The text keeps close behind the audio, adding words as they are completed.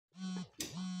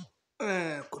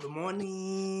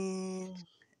morning.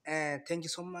 Thank you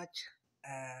so much.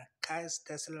 Guys,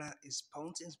 Tesla is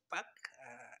bouncing back.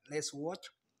 Let's watch.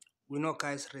 We know,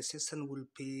 guys, resistance will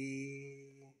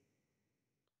be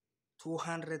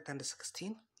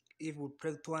 216. If we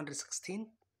break 216,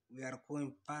 we are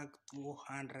going back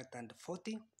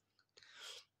 240.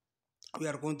 We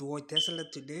are going to watch Tesla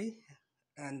today,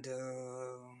 and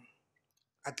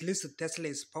at least Tesla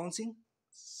is bouncing.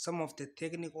 Some of the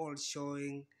technical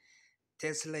showing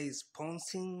Tesla is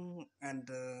bouncing and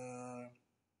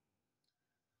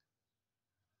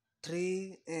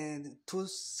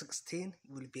 216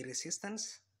 will be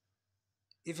resistance.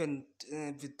 Even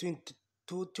between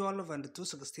 212 and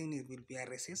 216 it will be a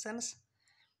resistance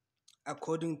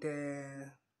according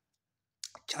to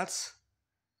charts.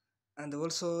 And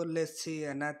also let's see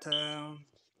another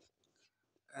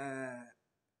uh,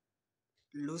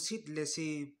 lucid. Let's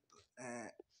see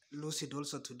lucid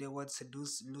also today. What's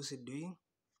lucid doing?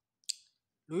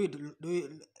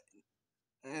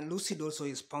 Lucid also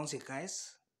is bouncing,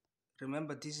 guys.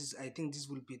 Remember, this is, I think this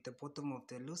will be the bottom of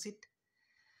the lucid.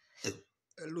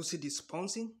 Lucid is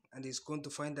bouncing and is going to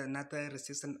find another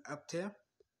resistance up there.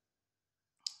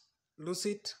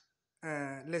 Lucid,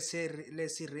 let's see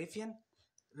Raytheon.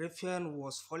 Raytheon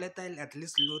was volatile. At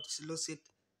least Lucid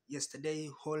yesterday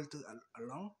hold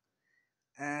along.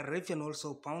 Raytheon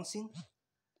also bouncing.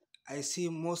 I see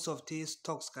most of these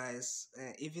stocks, guys.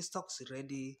 EV stocks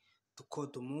ready to go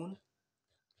to moon.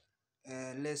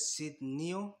 Let's see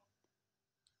Neo.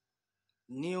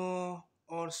 Neo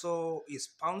also is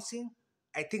bouncing.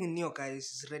 I think Neo,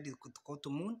 guys, is ready to go to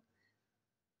moon.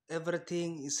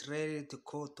 Everything is ready to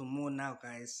go to moon now,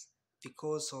 guys,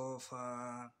 because of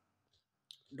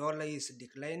dollar is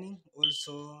declining.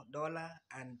 Also dollar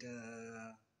and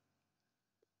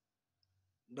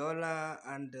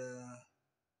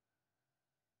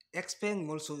Xpeng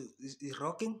also is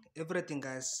rocking everything,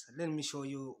 guys. Let me show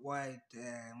you why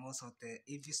most of the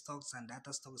EV stocks and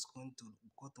data stocks going to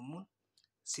go to moon.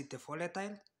 See, the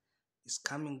volatile is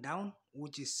coming down,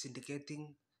 which is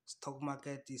indicating stock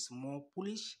market is more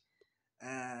bullish.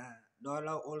 uh,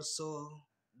 dollar also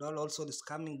dollar also is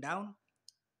coming down.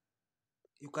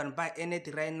 You can buy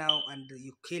anything right now and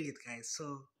you kill it, guys.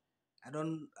 So I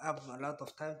don't have a lot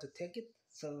of time to take it,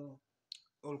 so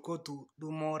I'll go to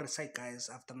do more research, guys,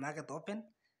 after market open.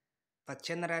 But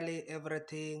generally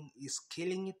everything is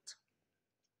killing it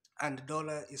and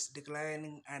dollar is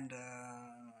declining and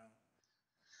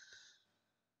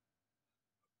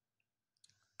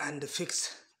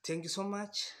fixed. Thank you so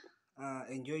much.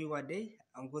 Enjoy your day.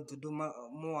 I'm going to do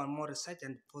more and more research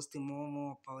and posting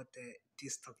more about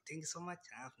this talk. Thank you so much.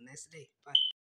 Have a nice day. Bye.